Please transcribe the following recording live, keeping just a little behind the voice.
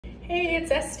Hey,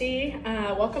 it's Esty.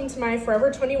 Welcome to my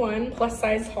Forever 21 plus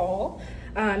size haul.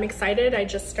 I'm excited. I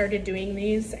just started doing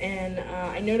these and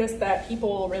I noticed that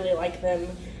people really like them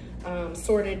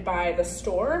sorted by the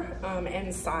store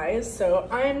and size. So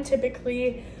I'm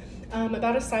typically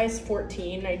about a size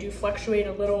 14. I do fluctuate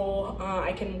a little.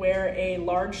 I can wear a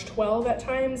large 12 at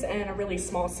times and a really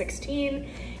small 16.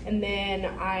 And then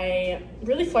I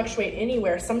really fluctuate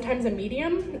anywhere, sometimes a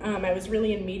medium. I was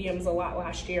really in mediums a lot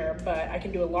last year, but I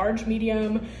can do a large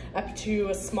medium up to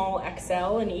a small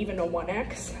XL and even a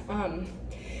 1X.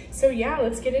 So yeah,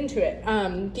 let's get into it.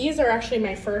 These are actually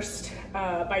my first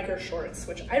biker shorts,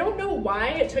 which I don't know why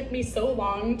it took me so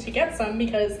long to get some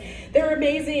because they're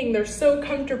amazing. They're so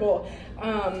comfortable.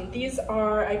 These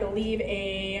are, I believe,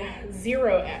 a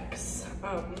 0X.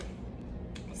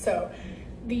 So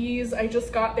these I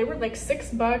just got, they were like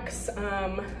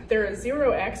 $6. They're a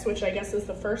 0X, which I guess is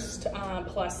the first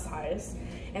plus size,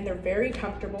 and they're very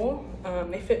comfortable.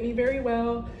 They fit me very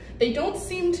well. They don't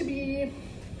seem to be,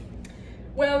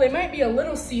 well, they might be a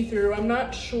little see-through. I'm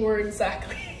not sure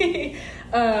exactly.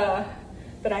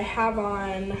 But I have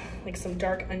on like some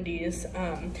dark undies.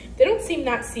 They don't seem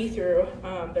that see-through.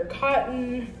 They're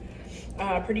cotton,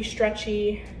 pretty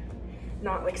stretchy,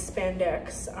 not like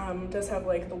spandex. Does have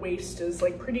like the waist is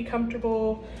like pretty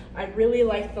comfortable. I really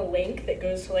like the length that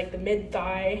goes to like the mid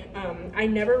thigh. I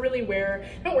never really I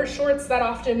don't wear shorts that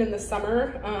often in the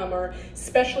summer, or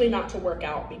especially not to work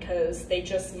out because they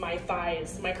just, my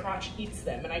thighs, my crotch eats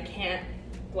them and I can't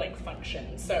like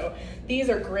function. So these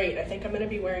are great. I think I'm gonna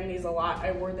be wearing these a lot.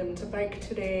 I wore them to bike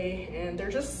today and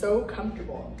they're just so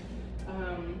comfortable.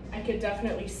 I could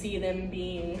definitely see them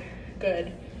being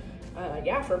good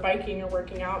yeah, for biking or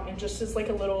working out, and just as like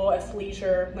a little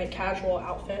athleisure, like casual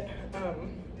outfit.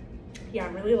 Yeah,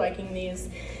 I'm really liking these.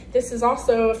 This is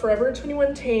also a Forever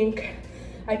 21 tank.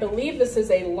 I believe this is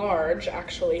a large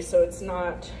actually, so it's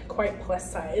not quite plus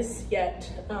size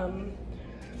yet.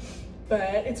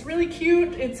 But it's really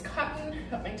cute. It's cotton,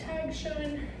 got my tag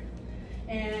showing.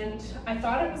 And I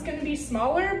thought it was gonna be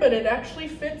smaller, but it actually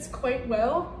fits quite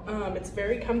well. It's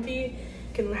very comfy.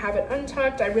 Can have it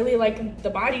untucked. I really like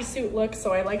the bodysuit look,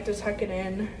 so I like to tuck it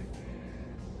in.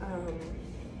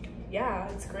 Yeah,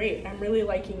 it's great. I'm really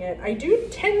liking it.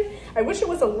 I wish it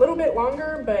was a little bit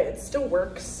longer, but it still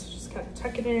works. Just kind of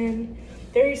tuck it in.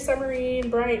 Very summery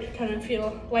and bright, kind of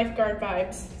feel lifeguard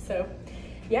vibes. So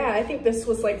yeah, I think this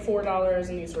was like $4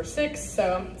 and these were $6.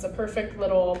 So it's a perfect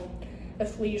little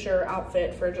athleisure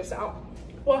outfit for just out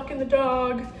walking the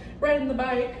dog, riding the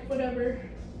bike, whatever,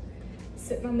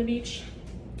 sitting on the beach.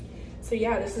 So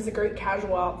yeah, this is a great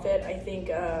casual outfit. I think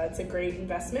it's a great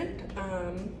investment.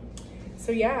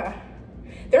 So yeah,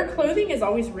 their clothing is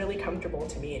always really comfortable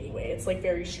to me anyway. It's like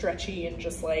very stretchy and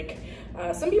just like,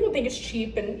 some people think it's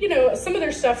cheap, and you know, some of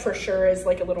their stuff for sure is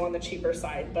like a little on the cheaper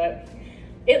side, but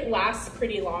it lasts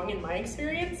pretty long in my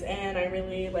experience and I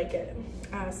really like it.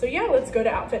 So yeah, let's go to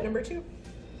outfit number 2.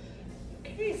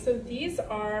 Okay, so these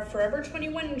are Forever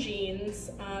 21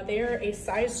 jeans. They are a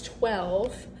size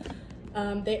 12.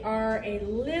 They are a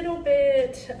little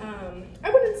bit, I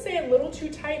wouldn't say a little too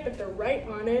tight, but they're right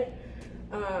on it.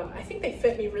 I think they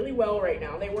fit me really well right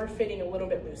now. They were fitting a little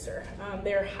bit looser.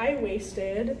 They're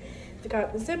high-waisted. They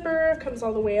got the zipper, comes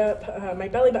all the way up. My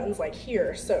belly button's like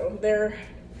here, so they're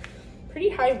pretty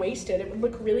high-waisted. It would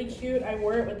look really cute. I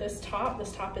wore it with this top.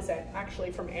 This top is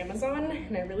actually from Amazon,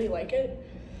 and I really like it.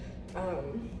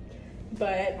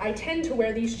 But I tend to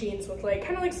wear these jeans with like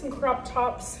kind of like some crop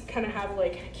tops, kind of have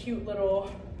like cute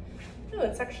little, oh,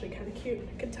 that's actually kind of cute.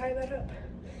 I could tie that up.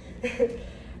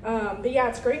 But yeah,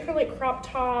 it's great for like crop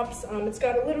tops. It's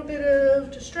got a little bit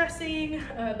of distressing.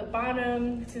 The bottom,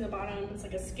 you can see the bottom, it's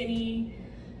like a skinny,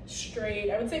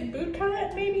 straight, I would say boot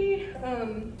cut maybe.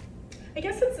 I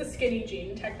guess it's a skinny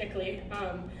jean technically.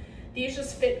 These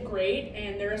just fit great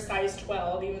and they're a size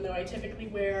 12, even though I typically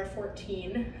wear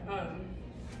 14.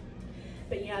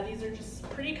 But yeah, these are just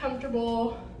pretty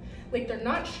comfortable. Like they're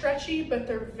not stretchy, but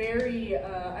they're very,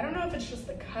 I don't know if it's just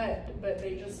the cut, but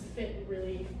they just fit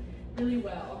really, really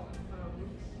well.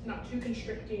 Not too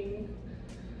constricting.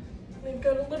 They've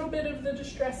got a little bit of the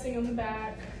distressing on the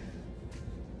back.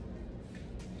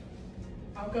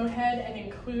 I'll go ahead and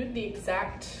include the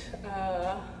exact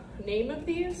name of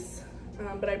these,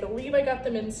 but I believe I got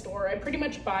them in store. I pretty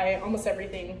much buy almost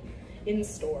everything in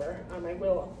store. I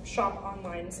will shop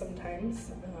online sometimes.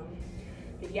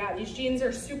 But yeah, these jeans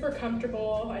are super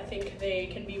comfortable. I think they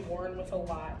can be worn with a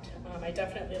lot. I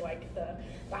definitely like the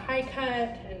high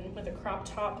cut and with a crop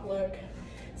top look.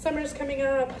 Summer's coming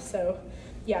up, so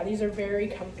yeah, these are very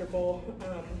comfortable.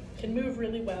 Can move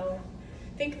really well.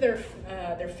 I think their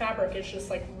fabric is just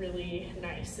like really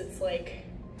nice. It's like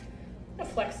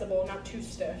flexible, not too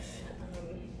stiff.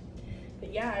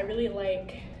 But yeah, I really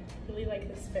like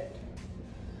this fit.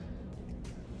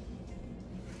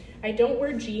 I don't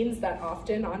wear jeans that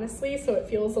often, honestly, so it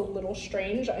feels a little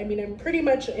strange. I mean, I'm pretty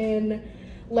much in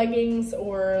leggings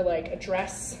or like a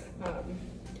dress,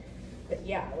 but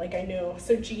yeah, like I know,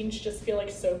 so jeans just feel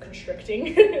like so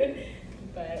constricting.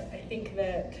 But I think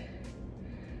that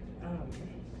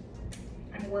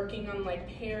I'm working on like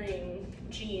pairing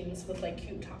jeans with like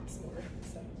cute tops more,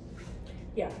 so.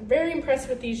 Yeah, I'm very impressed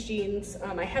with these jeans.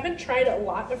 I haven't tried a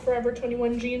lot of Forever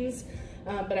 21 jeans,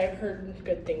 but I've heard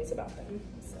good things about them,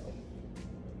 so.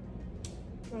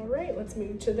 All right, let's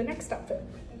move to the next outfit.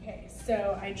 Okay,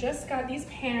 so I just got these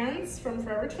pants from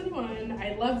Forever 21.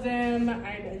 I love them.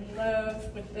 I'm in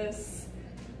love with this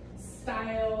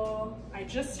style. I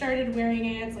just started wearing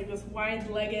it. It's like this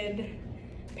wide-legged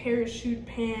parachute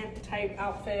pant type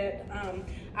outfit.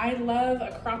 I love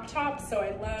a crop top, so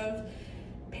I love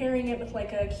pairing it with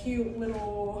like a cute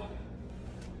little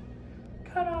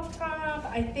cutoff top.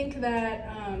 I think that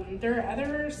there are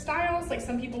other styles, like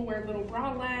some people wear little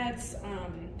bralettes,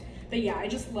 but yeah, I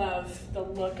just love the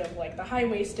look of like the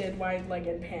high-waisted,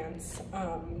 wide-legged pants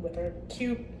with a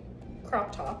cute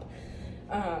crop top.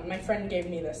 My friend gave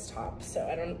me this top, so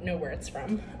I don't know where it's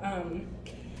from.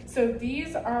 So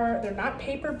these they're not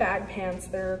paper bag pants,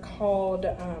 they're called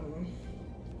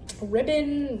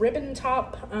ribbon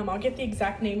top. I'll get the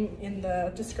exact name in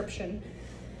the description.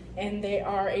 And they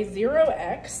are a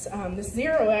 0X. This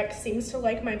 0X seems to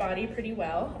like my body pretty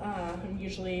well. I'm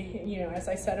usually, you know, as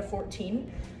I said, a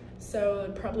 14, so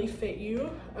it'd probably fit you.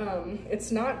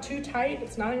 It's not too tight,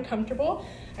 it's not uncomfortable.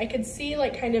 I could see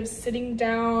like kind of sitting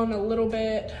down a little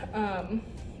bit,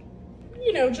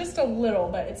 you know, just a little,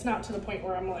 but it's not to the point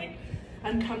where I'm like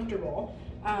uncomfortable.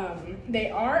 They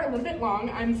are a little bit long.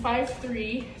 I'm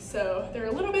 5'3", so they're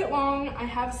a little bit long. I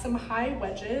have some high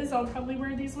wedges I'll probably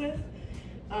wear these with.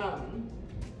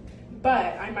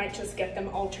 But I might just get them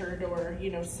altered or,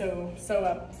 you know, sew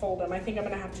up, fold them. I think I'm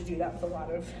gonna have to do that with a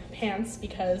lot of pants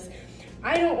because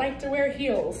I don't like to wear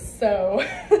heels. So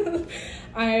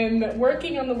I'm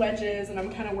working on the wedges and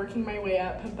I'm kind of working my way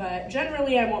up, but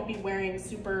generally I won't be wearing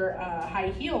super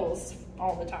high heels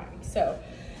all the time. So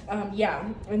yeah,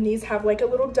 and these have like a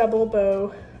little double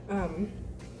bow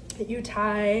that you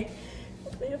tie.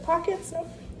 Do they have pockets?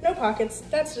 No pockets.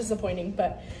 That's disappointing,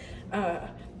 but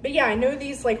yeah, I know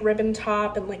these like ribbon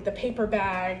top and like the paper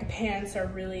bag pants are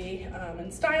really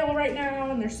in style right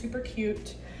now, and they're super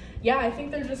cute. Yeah, I think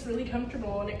they're just really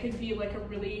comfortable, and it could be like a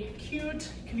really cute,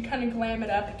 you can kind of glam it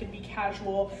up, it could be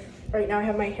casual. Right now I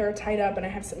have my hair tied up and I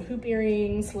have some hoop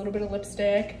earrings, a little bit of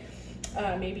lipstick.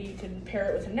 Maybe you can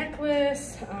pair it with a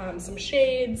necklace, some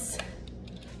shades.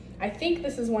 I think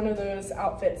this is one of those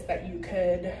outfits that you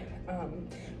could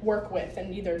work with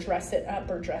and either dress it up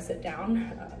or dress it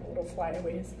down. Little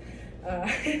flyaways.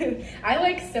 I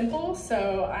like simple,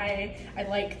 so I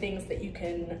like things that you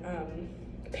can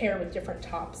pair with different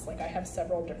tops. Like I have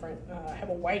several different, I have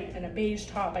a white and a beige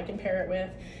top I can pair it with.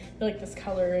 I feel like this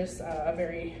color is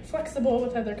very flexible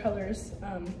with other colors.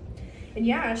 And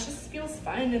yeah, it just feels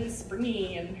fun and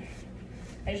springy, and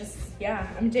yeah,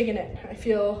 I'm digging it. I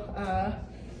feel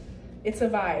it's a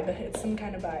vibe, it's some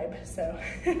kind of vibe, so.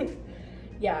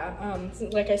 Yeah,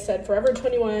 like I said, Forever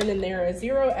 21, and they're a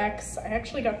 0X. I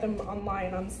actually got them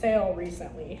online on sale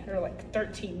recently. They're like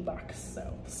 13 bucks,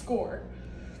 so score.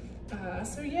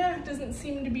 So yeah, it doesn't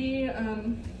seem to be,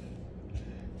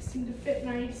 seem to fit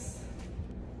nice.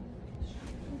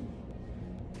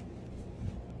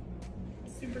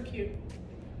 Super cute.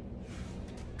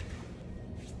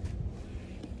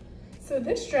 So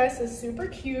this dress is super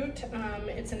cute.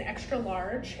 It's an extra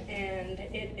large, and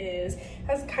it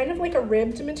has kind of like a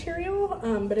ribbed material,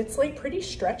 but it's like pretty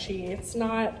stretchy. It's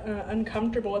not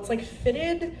uncomfortable. It's like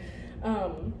fitted,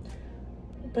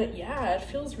 but yeah, it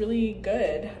feels really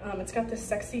good. It's got this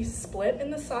sexy split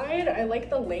in the side. I like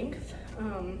the length.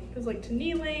 It goes like to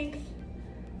knee length.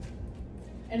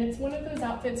 And it's one of those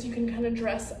outfits you can kind of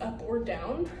dress up or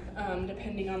down,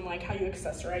 depending on like how you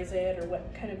accessorize it or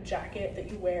what kind of jacket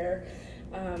that you wear.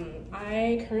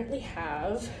 I currently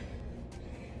have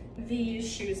these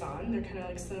shoes on. They're kind of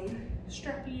like some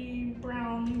strappy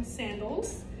brown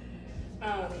sandals.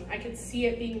 I could see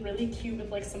it being really cute with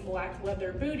like some black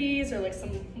leather booties or like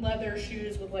some leather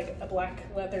shoes with like a black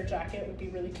leather jacket would be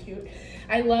really cute.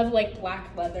 I love like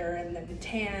black leather and then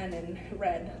tan and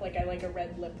red. Like I like a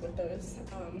red lip with those.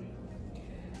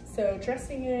 So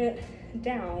dressing it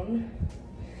down,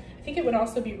 I think it would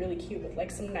also be really cute with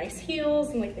like some nice heels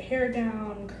and like the hair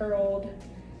down, curled,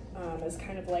 as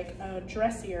kind of like a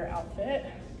dressier outfit.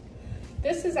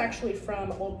 This is actually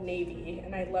from Old Navy,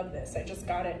 and I love this. I just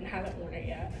got it and haven't worn it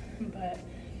yet, but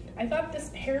I thought this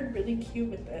paired really cute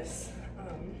with this.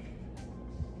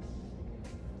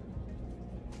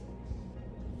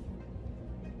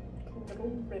 Little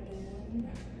ribbon.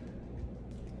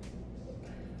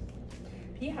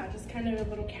 Yeah, just kind of a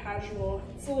little casual.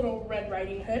 It's a little Red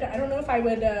Riding Hood. I don't know if I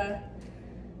would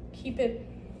keep it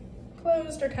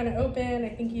closed or kind of open. I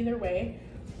think either way.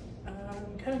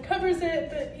 Kind of covers it,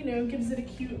 but you know, gives it a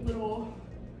cute little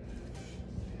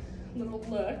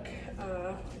look.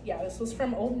 Yeah, this was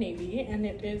from Old Navy, and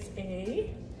it is a,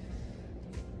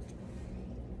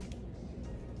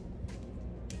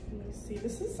 let me see,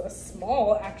 this is a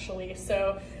small actually,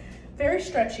 so very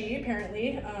stretchy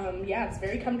apparently. Yeah, it's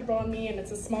very comfortable on me, and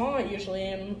it's a small. I usually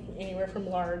am anywhere from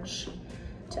large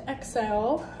to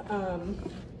XL.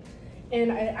 And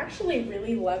I actually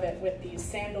really love it with these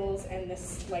sandals and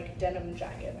this like denim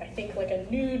jacket. I think like a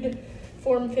nude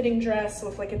form-fitting dress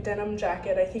with like a denim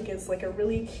jacket, I think is like a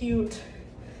really cute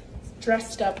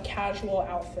dressed up casual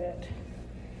outfit.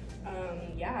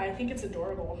 Yeah, I think it's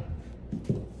adorable.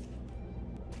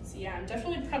 So yeah, I'm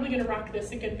definitely probably gonna rock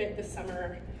this a good bit this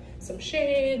summer. Some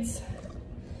shades.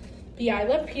 But yeah, I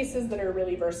love pieces that are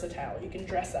really versatile. You can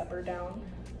dress up or down.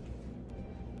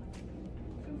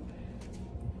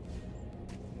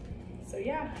 So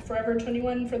yeah, Forever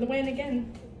 21 for the win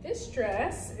again. This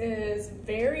dress is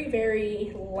very,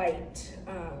 very light.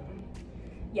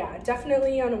 Yeah,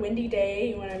 definitely on a windy day,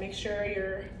 you wanna make sure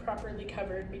you're properly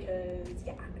covered because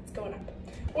yeah, it's going up.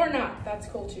 Or not, that's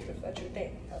cool too, if that's your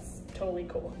thing. That's totally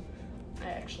cool. I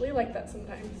actually like that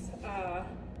sometimes.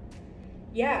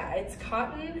 Yeah, it's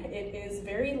cotton. It is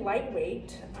very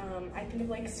lightweight. I think of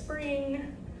like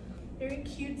spring, very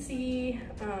cutesy.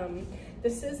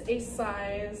 This is a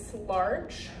size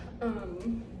large.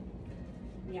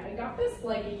 Yeah, I got this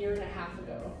like 1.5 years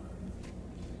ago.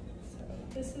 So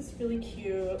this is really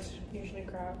cute. Usually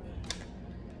grab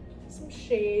some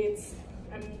shades.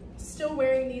 I'm still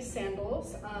wearing these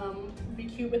sandals. Be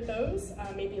cute with those.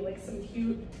 Maybe like some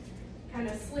cute kind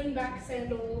of sling back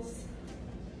sandals.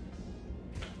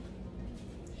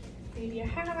 Maybe a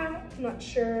hat, I'm not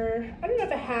sure. I don't know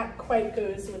if a hat quite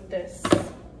goes with this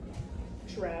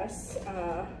dress.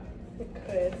 It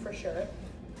could for sure.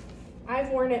 I've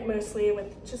worn it mostly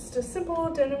with just a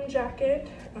simple denim jacket.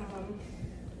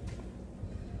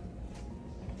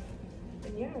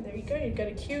 And yeah, there you go. You've got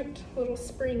a cute little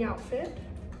spring outfit.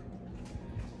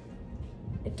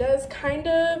 It does kind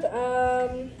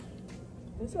of,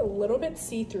 it's a little bit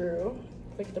see-through,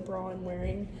 like the bra I'm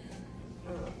wearing.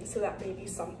 So that may be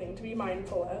something to be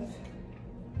mindful of.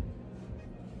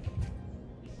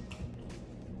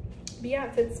 But yeah,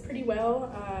 it fits pretty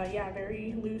well. Yeah,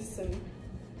 very loose and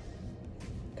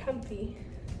comfy.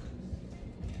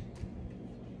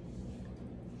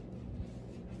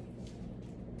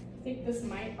 I think this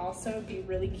might also be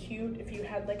really cute if you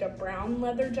had like a brown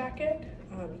leather jacket.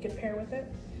 You could pair with it.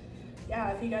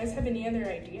 Yeah, if you guys have any other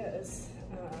ideas,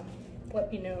 let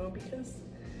me know because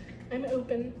I'm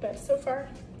open, but so far,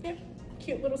 yeah,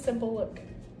 cute little simple look.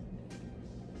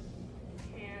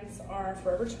 Pants are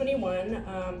Forever 21.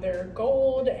 They're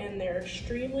gold and they're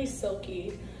extremely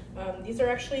silky. These are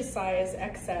actually size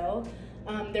XL.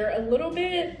 They're a little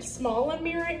bit small on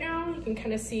me right now. You can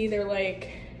kind of see they're like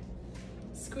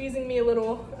squeezing me a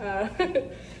little.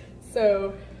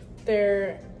 So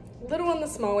they're a little on the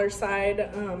smaller side.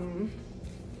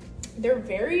 They're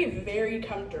very, very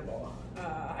comfortable.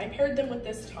 I paired them with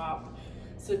this top,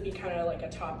 so it'd be kind of like a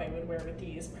top I would wear with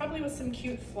these, probably with some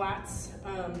cute flats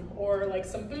or like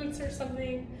some boots or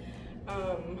something.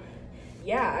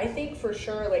 Yeah, I think for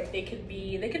sure like they could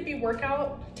be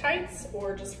workout tights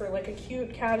or just for like a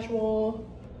cute casual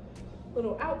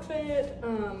little outfit.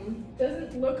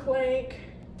 Doesn't look like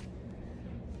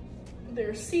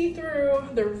they're see-through.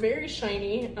 They're very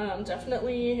shiny.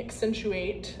 Definitely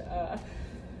accentuate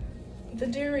the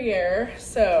derriere,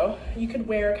 so you could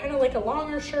wear kind of like a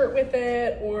longer shirt with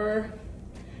it, or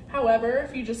however,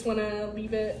 if you just want to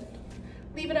leave it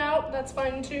out, that's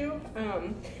fine too.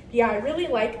 Yeah, I really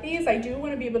like these. I do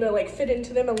want to be able to like fit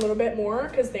into them a little bit more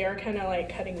because they are kind of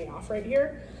like cutting me off right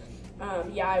here.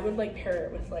 Yeah, I would like pair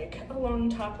it with like a long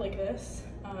top like this.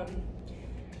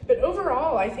 But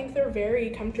overall, I think they're very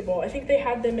comfortable. I think they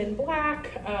had them in black,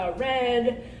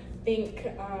 red, I think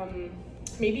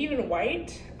maybe even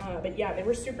white, but yeah, they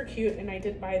were super cute and I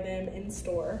did buy them in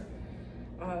store.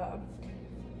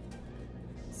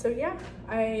 So yeah,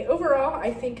 overall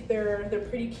I think they're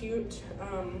pretty cute,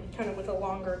 kind of with a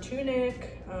longer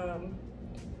tunic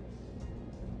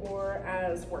or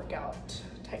as workout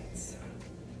tights.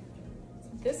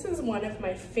 This is one of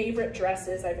my favorite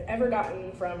dresses I've ever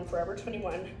gotten from Forever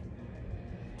 21.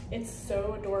 It's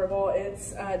so adorable.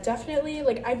 It's definitely,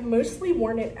 like, I've mostly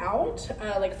worn it out,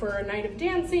 like for a night of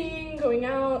dancing, going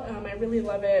out. I really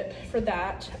love it for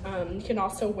that. You can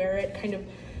also wear it kind of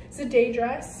as a day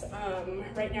dress.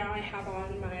 Right now I have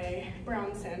on my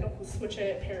brown sandals, which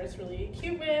it pairs really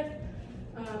cute with.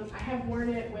 I have worn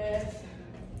it with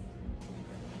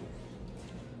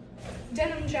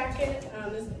denim jacket.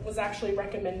 This was actually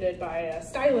recommended by a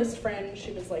stylist friend.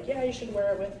 She was like, yeah, you should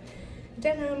wear it with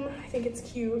denim. I think it's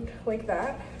cute like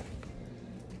that.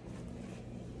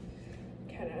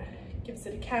 Kind of gives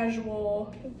it a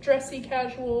casual, dressy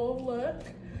casual look.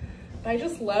 I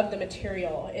just love the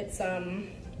material. It's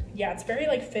yeah, it's very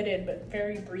like fitted but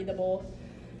very breathable.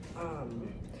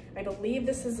 I believe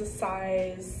this is a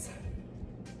size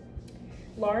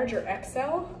large or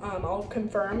XL. I'll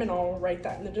confirm and I'll write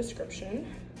that in the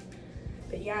description.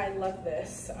 But yeah, I love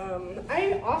this.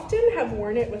 I often have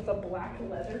worn it with a black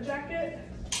leather jacket.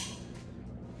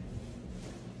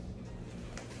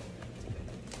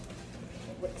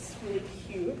 It looks really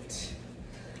cute.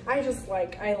 I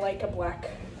like a black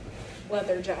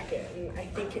leather jacket, and I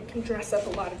think it can dress up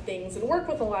a lot of things and work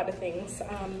with a lot of things.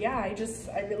 Yeah, I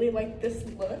really like this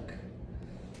look.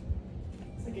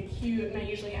 It's like a cute, and I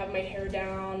usually have my hair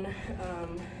down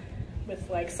with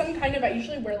like some kind of, I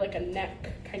usually wear like a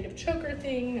neck kind of choker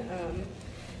thing.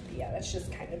 But yeah, that's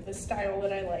just kind of the style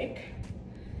that I like.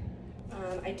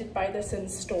 I did buy this in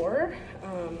store,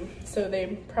 so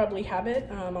they probably have it.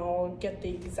 I'll get the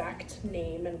exact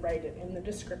name and write it in the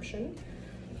description.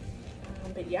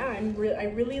 But yeah, I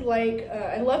really like,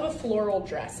 I love a floral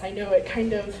dress. I know it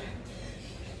kind of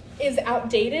is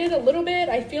outdated a little bit.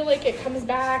 I feel like it comes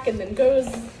back and then goes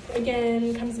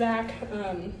again, comes back.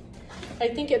 I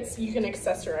think you can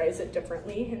accessorize it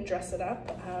differently and dress it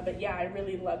up. But yeah, I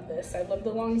really love this. I love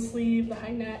the long sleeve, the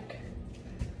high neck.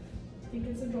 I think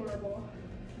it's adorable.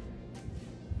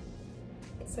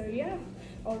 So yeah,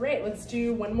 all right, let's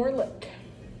do one more look.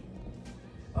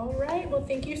 All right, well,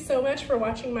 thank you so much for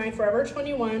watching my Forever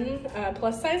 21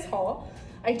 plus size haul.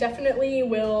 I definitely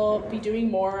will be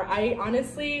doing more. I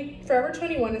honestly, Forever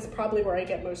 21 is probably where I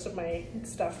get most of my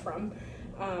stuff from,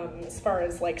 as far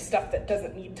as like stuff that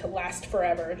doesn't need to last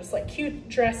forever, just like cute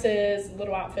dresses,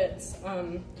 little outfits.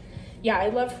 Yeah, I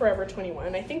love Forever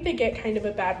 21. I think they get kind of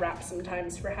a bad rap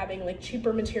sometimes for having like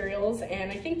cheaper materials,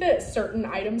 and I think that certain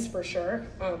items for sure,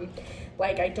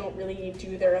 like I don't really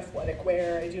do their athletic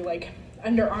wear. I do like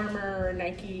Under Armour or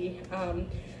Nike,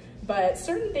 but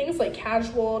certain things like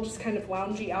casual, just kind of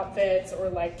loungy outfits, or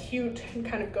like cute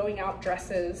kind of going out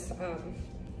dresses,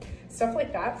 stuff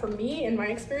like that, for me, in my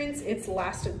experience, it's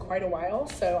lasted quite a while.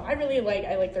 So I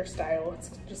like their style.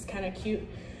 It's just kind of cute.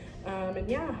 And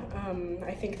yeah,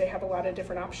 I think they have a lot of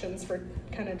different options for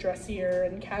kind of dressier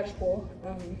and casual.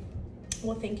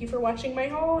 Well, thank you for watching my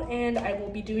haul, and I will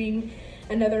be doing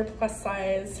another plus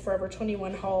size Forever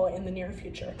 21 haul in the near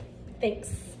future.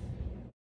 Thanks.